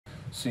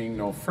Seeing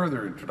no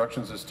further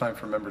introductions, it's time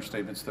for member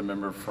statements. The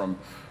member from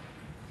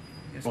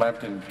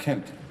Lambton,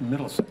 Kent,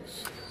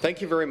 Middlesex.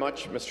 Thank you very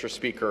much, Mr.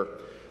 Speaker.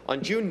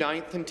 On June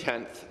 9th and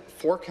 10th,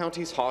 Four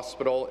Counties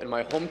Hospital in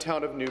my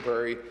hometown of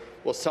Newbury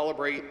will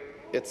celebrate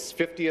its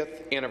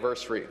 50th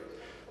anniversary.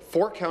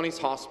 Four Counties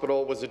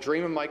Hospital was a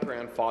dream of my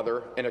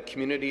grandfather and a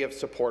community of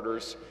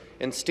supporters,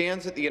 and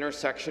stands at the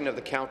intersection of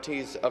the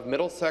counties of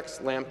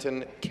Middlesex,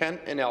 Lambton,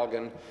 Kent and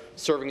Elgin,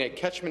 serving a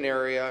catchment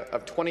area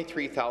of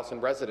 23,000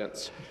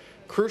 residents.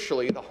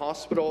 Crucially, the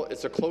hospital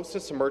is the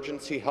closest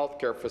emergency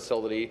healthcare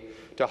facility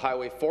to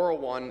Highway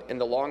 401 in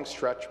the long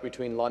stretch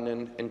between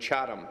London and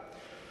Chatham.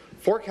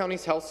 Four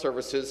Counties Health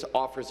Services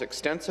offers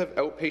extensive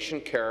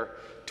outpatient care,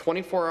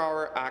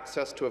 24-hour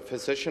access to a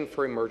physician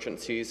for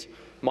emergencies,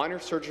 minor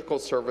surgical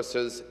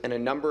services, and a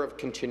number of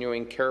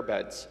continuing care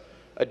beds.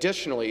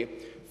 Additionally,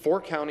 Four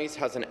Counties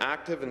has an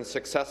active and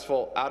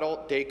successful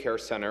adult daycare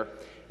centre,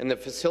 and the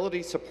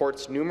facility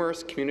supports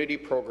numerous community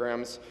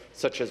programs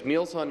such as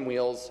Meals on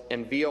Wheels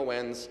and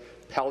VON's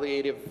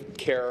Palliative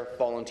Care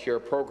Volunteer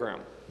Program.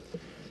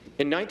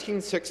 In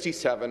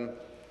 1967,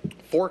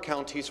 Four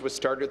Counties was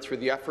started through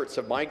the efforts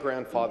of my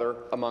grandfather,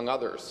 among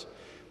others.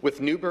 With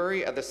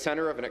Newbury at the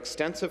centre of an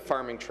extensive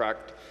farming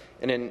tract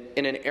and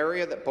in an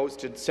area that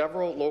boasted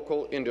several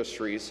local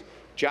industries,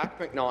 Jack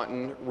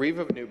McNaughton, Reeve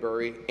of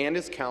Newbury, and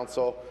his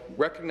council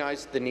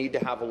recognized the need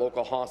to have a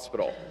local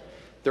hospital.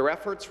 Their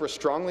efforts were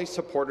strongly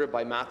supported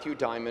by Matthew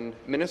Diamond,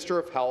 Minister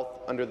of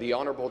Health under the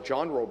Honourable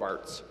John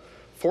Robarts.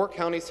 Four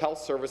Counties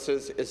Health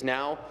Services is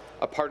now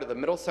a part of the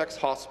Middlesex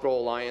Hospital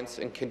Alliance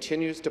and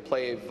continues to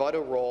play a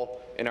vital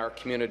role in our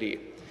community.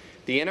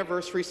 The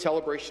anniversary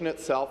celebration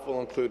itself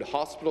will include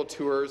hospital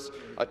tours,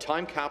 a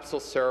time capsule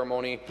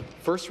ceremony,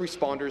 first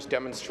responders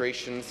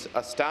demonstrations,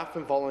 a staff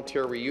and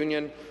volunteer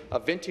reunion, a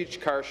vintage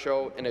car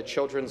show, and a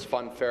children's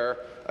fun fair.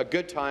 A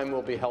good time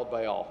will be held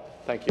by all.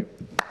 Thank you.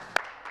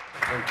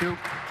 Thank you.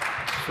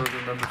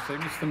 Further member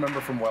statements. The member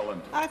from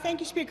Welland.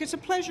 Thank you, Speaker. It's a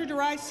pleasure to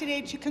rise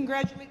today to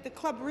congratulate the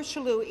Club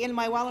Richelieu in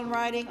my Welland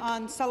riding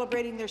on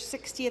celebrating their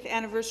 60th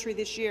anniversary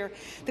this year.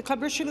 The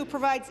Club Richelieu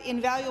provides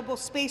invaluable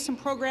space and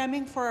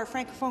programming for our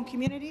Francophone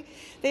community.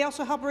 They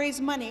also help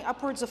raise money,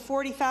 upwards of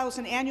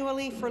 $40,000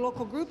 annually, for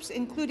local groups,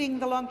 including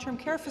the long-term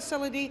care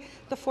facility,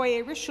 the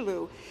Foyer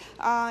Richelieu,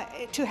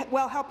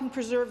 while helping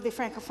preserve the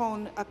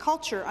Francophone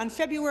culture. On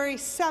February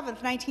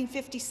 7th,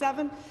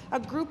 1957, a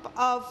group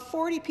of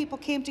 40 people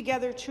came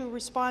together to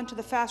respond to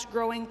the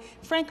fast-growing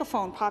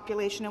Francophone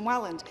population in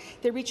Welland.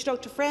 They reached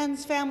out to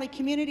friends, family,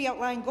 community,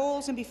 outlined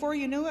goals, and before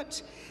you knew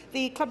it,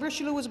 the Club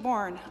Richelieu was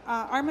born.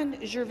 Armand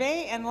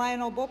Gervais and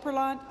Lionel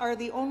Beauperlant are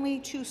the only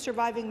two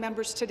surviving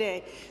members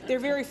today. Their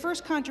very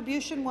first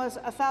contribution was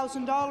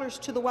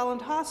 $1,000 to the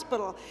Welland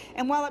Hospital,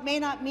 and while it may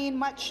not mean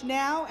much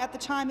now, at the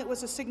time it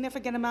was a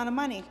significant amount of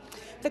money.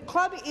 The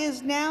club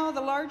is now the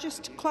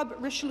largest Club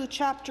Richelieu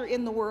chapter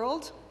in the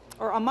world,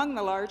 or among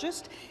the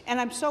largest,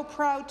 and I'm so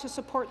proud to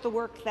support the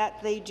work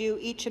that they do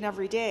each and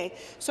every day.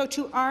 So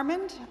to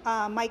Armand,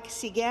 Mike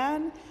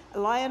Segan,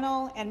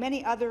 Lionel, and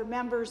many other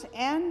members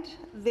and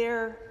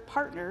their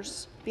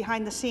partners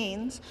behind the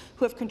scenes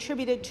who have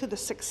contributed to the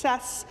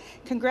success,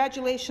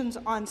 congratulations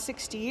on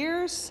 60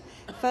 years.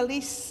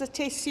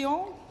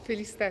 Félicitations.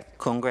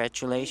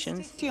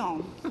 Congratulations.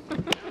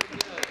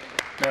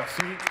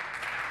 Merci.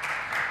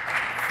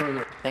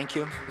 Further Thank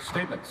you.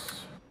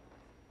 statements.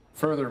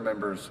 Further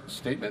members'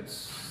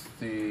 statements.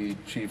 The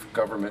Chief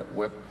Government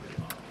Whip.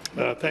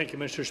 Thank you,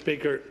 Mr.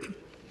 Speaker.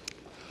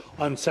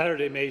 On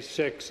Saturday, May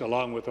 6,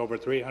 along with over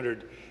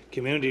 300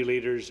 community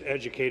leaders,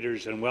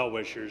 educators and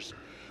well-wishers,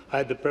 I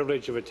had the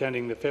privilege of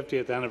attending the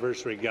 50th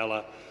anniversary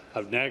gala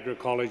of Niagara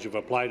College of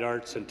Applied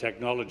Arts and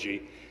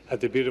Technology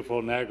at the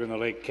beautiful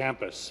Niagara-on-the-Lake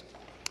campus.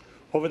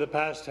 Over the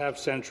past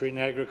half-century,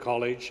 Niagara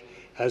College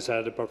has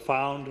had a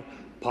profound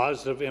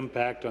positive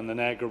impact on the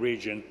Niagara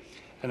region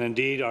and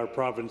indeed our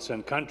province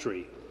and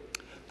country.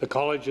 The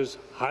college's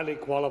highly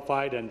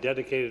qualified and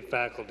dedicated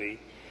faculty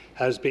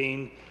has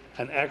been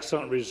an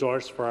excellent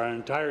resource for our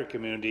entire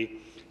community,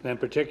 and in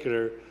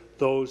particular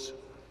those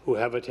who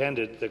have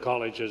attended the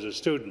college as a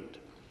student.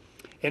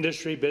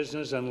 Industry,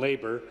 business and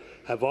labour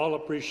have all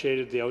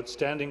appreciated the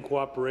outstanding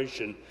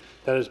cooperation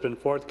that has been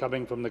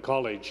forthcoming from the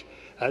college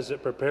as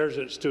it prepares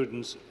its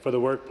students for the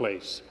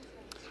workplace.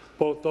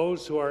 Both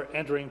those who are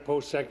entering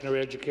post-secondary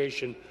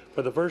education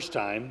for the first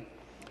time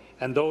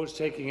and those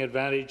taking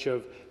advantage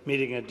of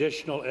meeting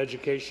additional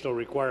educational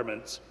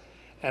requirements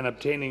and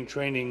obtaining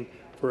training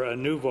for a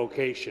new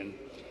vocation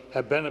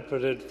have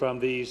benefited from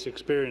these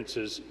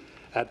experiences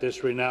at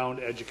this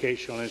renowned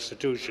educational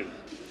institution.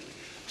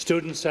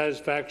 Student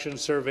satisfaction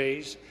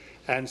surveys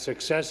and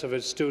success of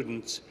its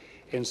students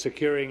in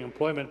securing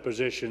employment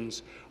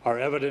positions are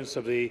evidence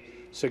of the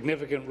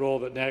significant role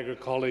that Niagara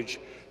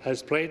College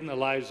has played in the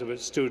lives of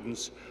its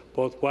students,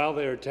 both while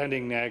they are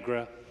attending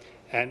Niagara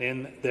and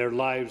in their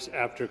lives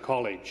after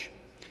college.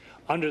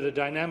 Under the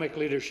dynamic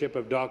leadership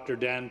of Dr.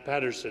 Dan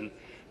Patterson,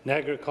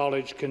 Niagara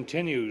College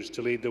continues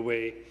to lead the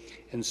way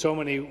in so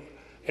many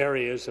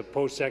areas of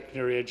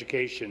post-secondary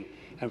education,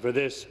 and for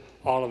this,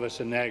 All of us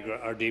in Niagara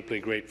are deeply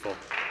grateful.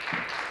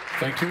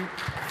 Thank you.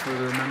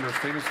 Further member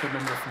statements. The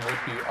member from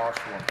Whitby,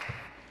 Oshawa.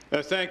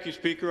 Thank you,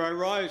 Speaker. I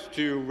rise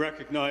to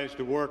recognize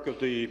the work of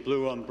the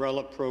Blue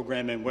Umbrella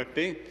Program in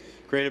Whitby,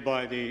 created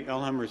by the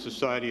Alzheimer's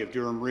Society of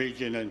Durham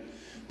Region in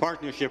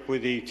partnership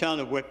with the Town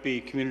of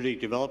Whitby Community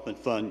Development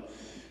Fund.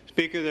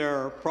 Speaker, there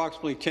are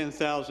approximately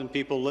 10,000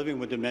 people living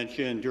with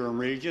dementia in Durham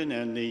Region,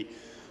 and the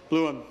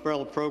Blue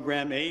Umbrella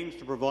Program aims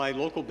to provide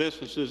local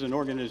businesses and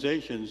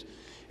organizations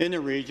in the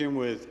region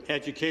with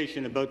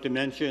education about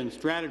dementia and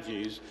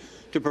strategies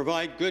to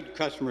provide good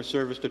customer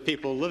service to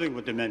people living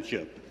with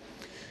dementia.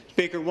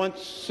 Speaker,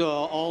 once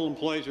all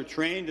employees are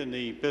trained and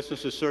the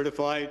business is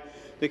certified,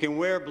 they can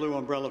wear blue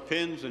umbrella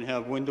pins and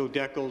have window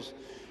decals,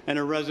 and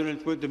a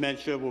resident with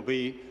dementia will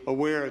be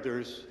aware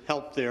there's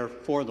help there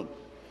for them.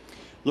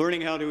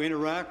 Learning how to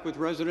interact with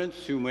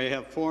residents who may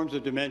have forms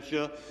of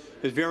dementia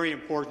is very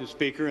important,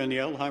 Speaker, and the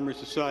Alzheimer's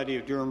Society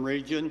of Durham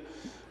Region,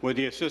 with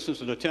the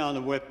assistance of the Town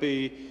of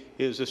Whitby,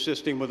 is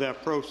assisting with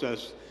that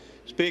process.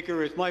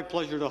 Speaker, it's my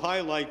pleasure to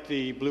highlight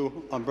the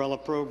Blue Umbrella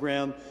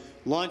Program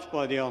launched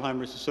by the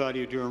Alzheimer's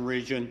Society of Durham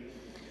Region,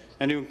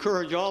 and to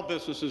encourage all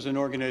businesses and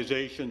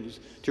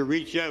organizations to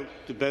reach out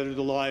to better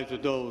the lives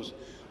of those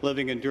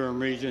living in Durham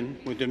Region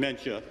with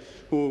dementia,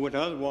 who would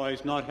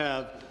otherwise not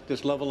have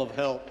this level of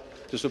help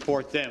to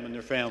support them and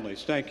their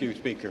families. Thank you,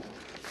 Speaker.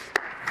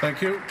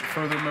 Thank you.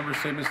 Further member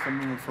statements. The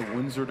member for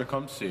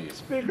Windsor-Tecumseh.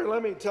 Speaker,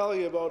 let me tell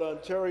you about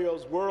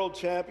Ontario's world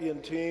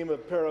champion team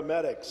of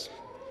paramedics.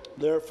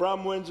 They're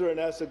from Windsor and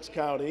Essex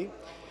County.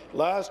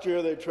 Last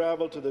year, they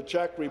traveled to the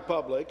Czech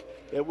Republic.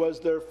 It was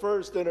their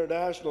first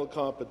international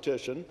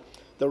competition.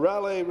 The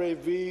Rallye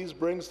Révise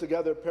brings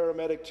together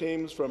paramedic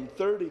teams from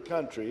 30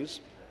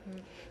 countries.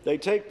 They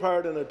take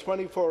part in a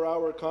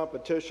 24-hour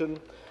competition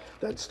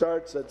that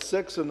starts at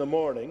 6 in the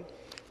morning.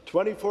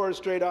 24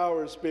 straight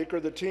hours, Speaker.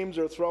 The teams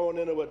are thrown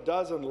into a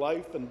dozen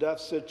life and death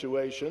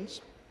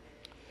situations.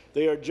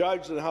 They are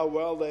judged on how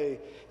well they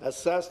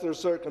assess their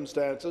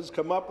circumstances,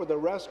 come up with a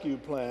rescue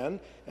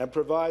plan, and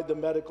provide the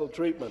medical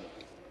treatment.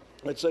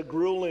 It's a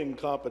grueling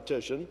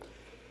competition.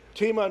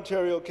 Team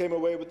Ontario came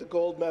away with the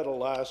gold medal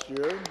last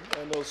year,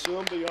 and they'll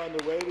soon be on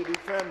the way to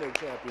defend their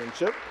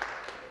championship.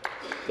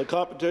 The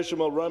competition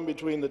will run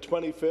between the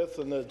 25th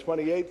and the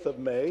 28th of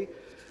May.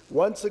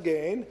 Once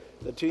again,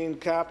 the team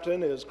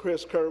captain is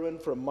Chris Kerwin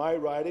from my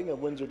riding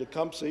of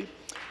Windsor-Tecumseh.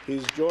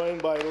 He's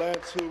joined by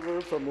Lance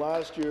Hoover from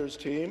last year's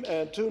team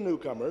and two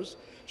newcomers,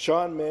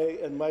 Sean May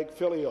and Mike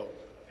Filio.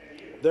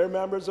 They're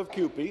members of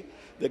CUPE,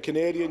 the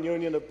Canadian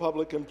Union of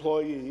Public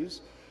Employees.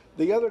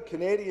 The other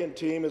Canadian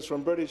team is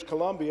from British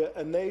Columbia,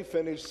 and they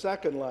finished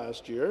second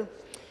last year.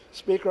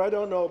 Speaker, I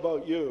don't know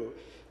about you,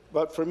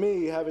 but for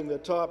me, having the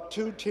top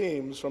two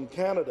teams from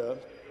Canada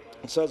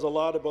says a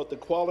lot about the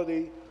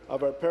quality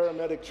of our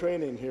paramedic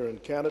training here in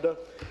Canada.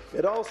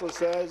 It also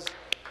says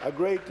a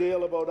great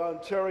deal about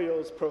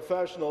Ontario's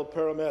professional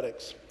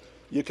paramedics.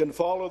 You can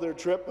follow their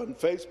trip on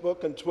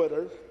Facebook and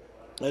Twitter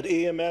at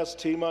EMS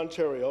Team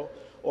Ontario,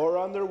 or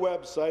on their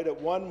website at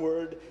one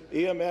word,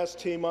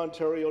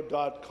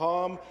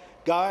 emsteamontario.com.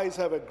 Guys,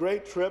 have a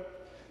great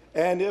trip,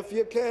 and if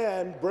you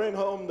can, bring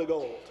home the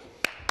gold.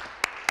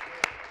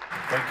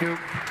 Thank you.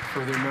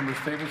 Further member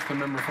statements. The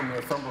member from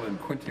Northumberland,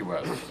 Quinte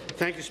West.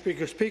 Thank you,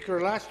 Speaker. Speaker,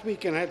 last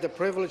weekend I had the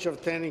privilege of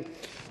attending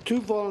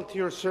two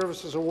Volunteer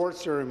Services Award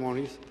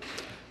ceremonies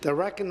that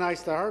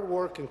recognized the hard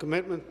work and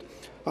commitment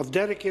of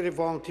dedicated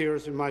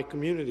volunteers in my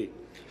community.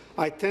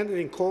 I attended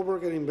in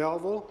Cobourg and in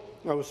Belleville.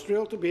 I was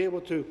thrilled to be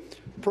able to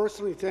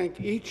personally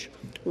thank each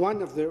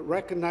one of the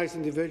recognized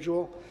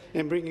individual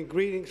and bringing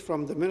greetings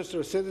from the Minister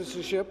of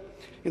Citizenship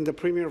and the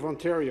Premier of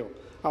Ontario.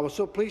 I was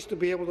so pleased to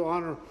be able to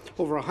honour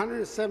over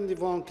 170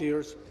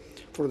 volunteers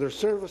for their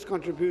service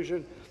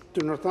contribution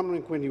to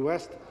Northumberland and Quinte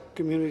West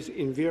communities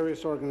in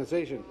various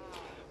organizations,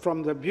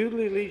 from the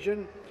Bewdley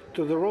Legion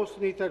to the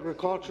Roseneath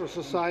Agricultural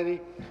Society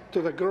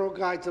to the Girl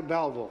Guides of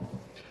Belleville,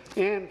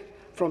 and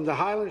from the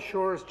Highland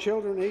Shores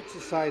Children Aid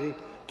Society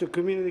to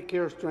Community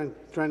Care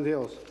Trent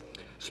Hills.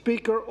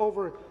 Speaker,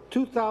 over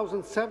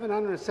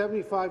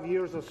 2,775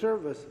 years of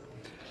service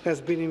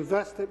has been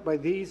invested by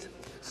these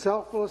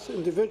selfless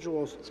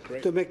individuals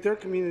to make their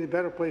community a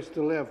better place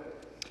to live.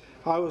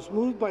 I was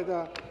moved by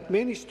the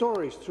many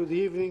stories through the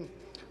evening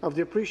of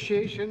the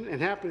appreciation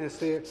and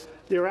happiness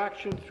their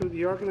action through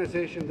the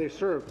organization they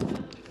served.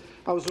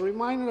 I was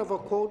reminded of a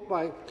quote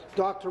by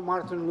Dr.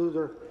 Martin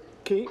Luther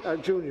King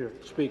Jr.,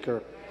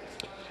 Speaker.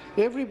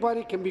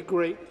 Everybody can be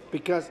great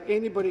because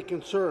anybody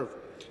can serve.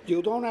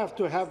 You don't have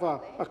to have a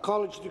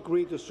college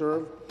degree to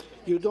serve.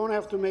 You don't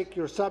have to make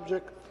your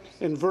subject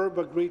and verb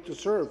agree to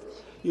serve.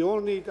 You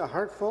only need a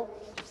heart full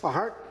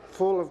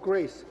of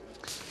grace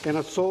and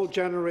a soul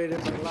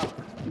generated by love.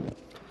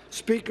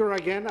 Speaker,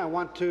 again, I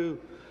want to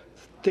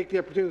take the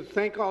opportunity to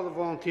thank all the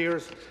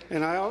volunteers,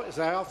 and as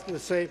I often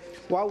say,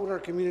 what would our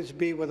communities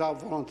be without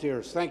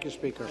volunteers? Thank you,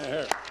 Speaker.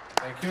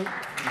 Thank you.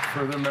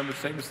 Further member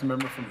statements. The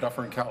member from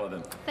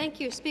Dufferin-Caledon. Thank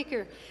you,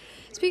 Speaker.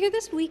 Speaker,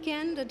 this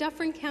weekend, the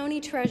Dufferin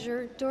County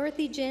Treasurer,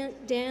 Dorothy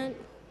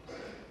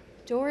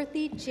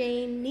Dorothy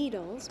Jane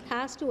Needles,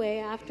 passed away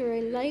after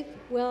a life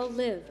well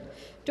lived.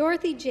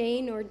 Dorothy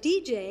Jane, or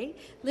DJ,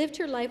 lived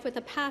her life with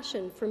a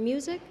passion for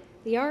music,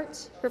 the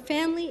arts, her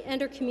family,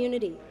 and her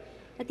community.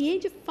 At the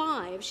age of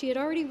 5, she had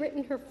already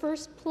written her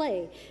first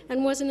play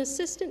and was an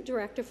assistant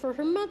director for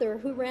her mother,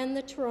 who ran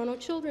the Toronto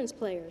Children's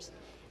Players.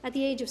 At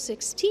the age of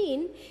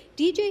 16,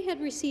 DJ had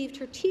received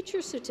her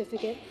teacher's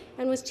certificate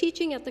and was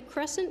teaching at the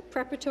Crescent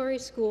Preparatory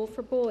School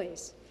for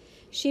Boys.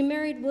 She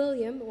married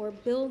William, or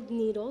Bill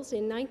Needles,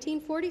 in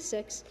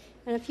 1946,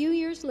 and a few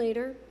years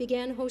later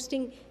began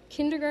hosting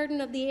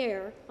Kindergarten of the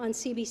Air on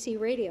CBC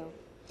Radio.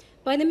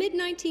 By the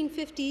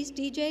mid-1950s,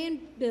 DJ and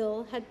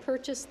Bill had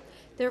purchased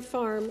their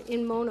farm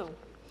in Mono.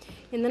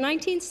 In the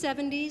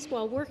 1970s,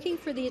 while working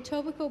for the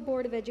Etobicoke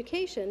Board of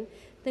Education,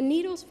 the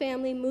Needles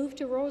family moved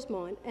to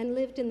Rosemont and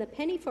lived in the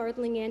Penny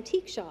Farthing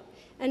Antique Shop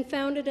and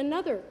founded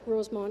another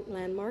Rosemont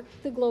landmark,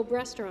 the Globe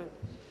Restaurant.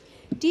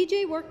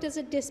 DJ worked as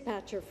a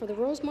dispatcher for the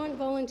Rosemont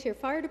Volunteer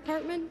Fire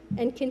Department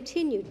and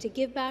continued to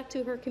give back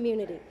to her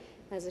community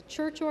as a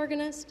church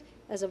organist,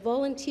 as a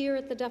volunteer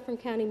at the Dufferin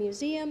County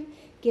Museum,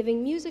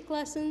 giving music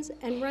lessons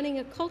and running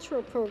a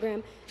cultural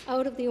program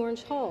out of the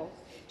Orange Hall.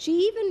 She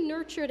even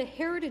nurtured a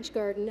heritage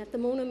garden at the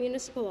Mono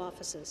municipal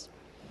offices.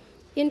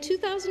 In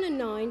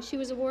 2009, she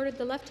was awarded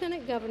the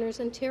Lieutenant Governor's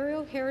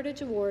Ontario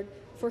Heritage Award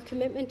for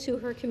commitment to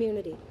her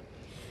community.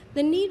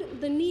 The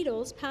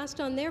Needles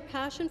passed on their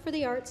passion for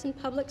the arts and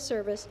public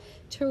service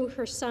to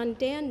her son,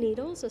 Dan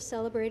Needles, a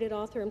celebrated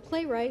author and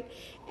playwright,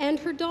 and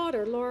her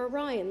daughter, Laura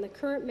Ryan, the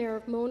current mayor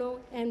of Mono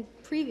and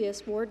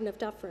previous warden of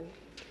Dufferin.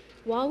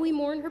 While we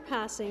mourn her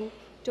passing,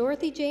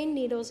 Dorothy Jane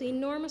Needles'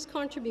 enormous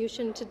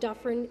contribution to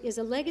Dufferin is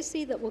a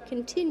legacy that will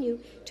continue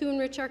to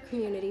enrich our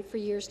community for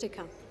years to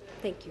come.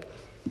 Thank you.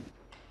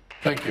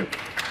 Thank you.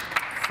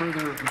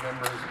 Further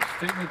members'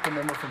 statement, the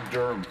member from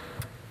Durham.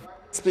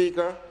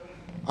 Speaker,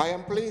 I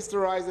am pleased to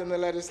rise in the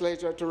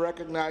legislature to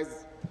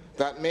recognize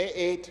that May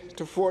 8th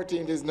to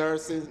 14th is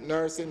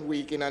Nursing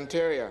Week in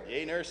Ontario.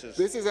 Yay, nurses.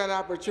 This is an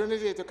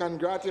opportunity to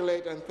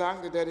congratulate and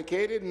thank the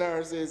dedicated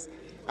nurses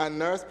and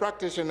nurse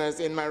practitioners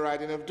in my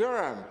riding of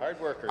Durham, hard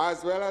workers,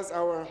 as well as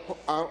our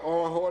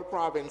whole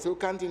province, who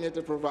continue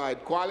to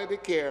provide quality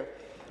care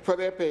for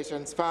their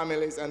patients,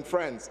 families, and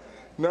friends.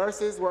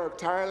 Nurses work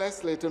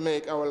tirelessly to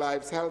make our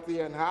lives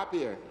healthier and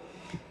happier.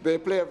 They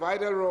play a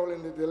vital role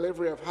in the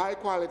delivery of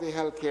high-quality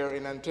health care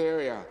in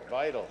Ontario.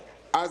 Vital.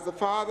 As the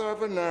father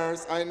of a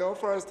nurse, I know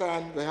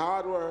firsthand the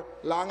hard work,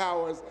 long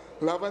hours,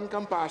 love and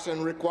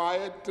compassion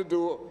required to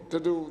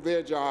do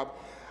their job,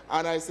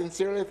 and I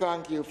sincerely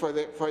thank you for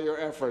their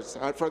efforts.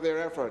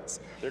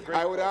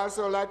 I would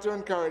also like to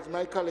encourage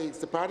my colleagues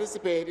to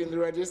participate in the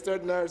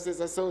Registered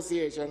Nurses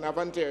Association of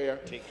Ontario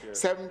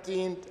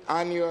 17th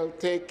annual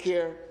Take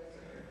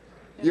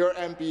Your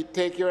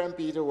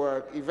MP to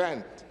Work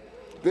event.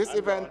 This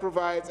event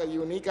provides a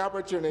unique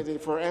opportunity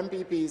for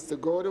MPPs to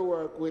go to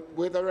work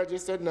with a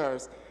registered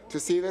nurse to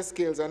see the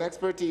skills and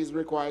expertise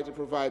required to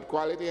provide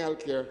quality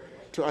health care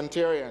to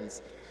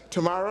Ontarians.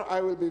 Tomorrow, I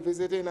will be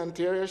visiting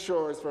Ontario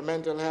Shores for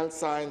Mental Health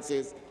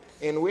Sciences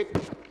in Whitby.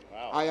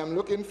 Wow. I am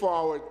looking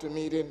forward to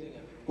meeting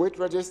with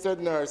registered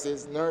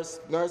nurses,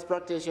 nurse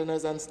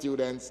practitioners, and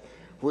students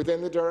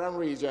within the Durham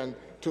region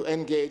to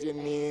engage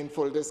in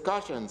meaningful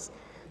discussions.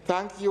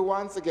 Thank you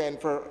once again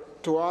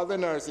to all the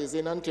nurses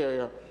in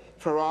Ontario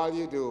for all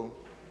you do.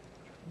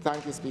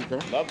 Thank you, Speaker.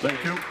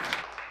 Thank you.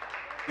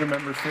 The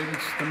member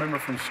statements, the member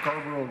from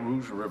Scarborough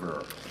Rouge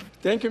River.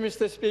 Thank you,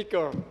 Mr.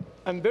 Speaker.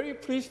 I'm very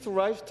pleased to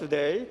rise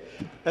today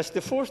as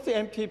the first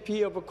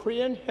MPP of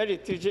Korean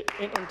Heritage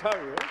in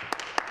Ontario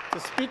to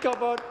speak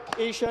about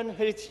Asian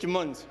Heritage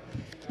Month.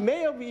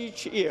 May of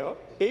each year,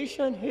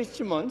 Asian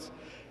Heritage Month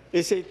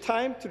is a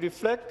time to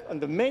reflect on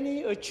the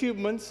many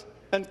achievements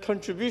and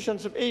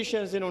contributions of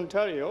Asians in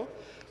Ontario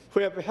who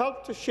have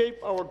helped to shape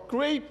our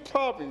great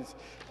province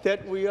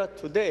that we are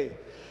today.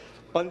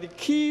 On the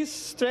key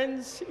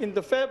strengths in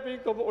the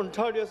fabric of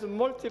Ontario's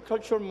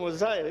multicultural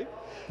mosaic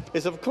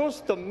is, of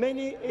course, the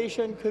many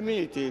Asian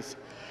communities.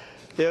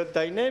 Their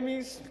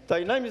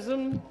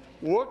dynamism,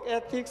 work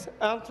ethics,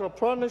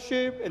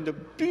 entrepreneurship, and the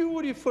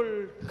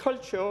beautiful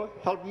culture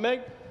help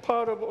make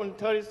part of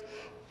Ontario's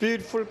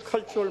beautiful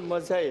cultural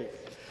mosaic.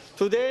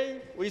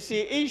 Today, we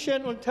see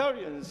Asian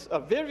Ontarians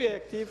are very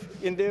active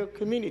in their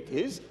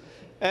communities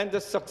and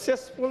are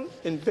successful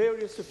in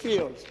various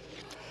fields.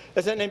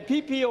 As an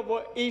MPP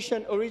of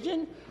Asian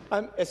origin,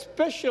 I'm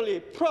especially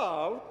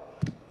proud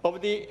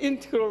of the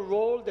integral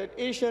role that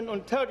Asian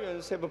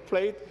Ontarians have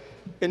played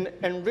in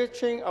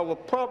enriching our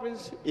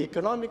province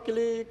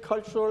economically,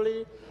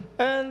 culturally,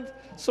 and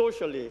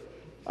socially.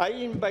 I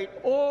invite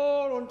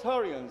all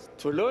Ontarians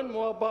to learn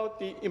more about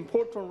the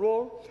important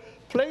role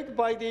played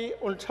by the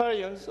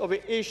Ontarians of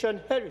Asian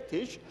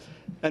heritage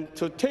and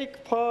to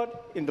take part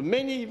in the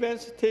many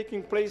events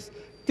taking place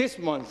this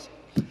month.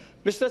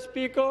 Mr.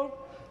 Speaker,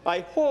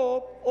 I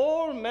hope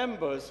all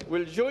members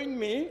will join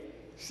me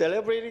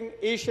celebrating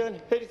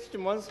Asian Heritage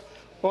Month,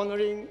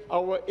 honoring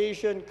our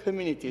Asian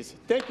communities.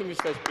 Thank you,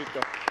 Mr.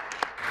 Speaker.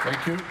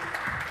 Thank you.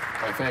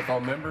 I thank all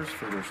members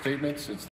for their statements.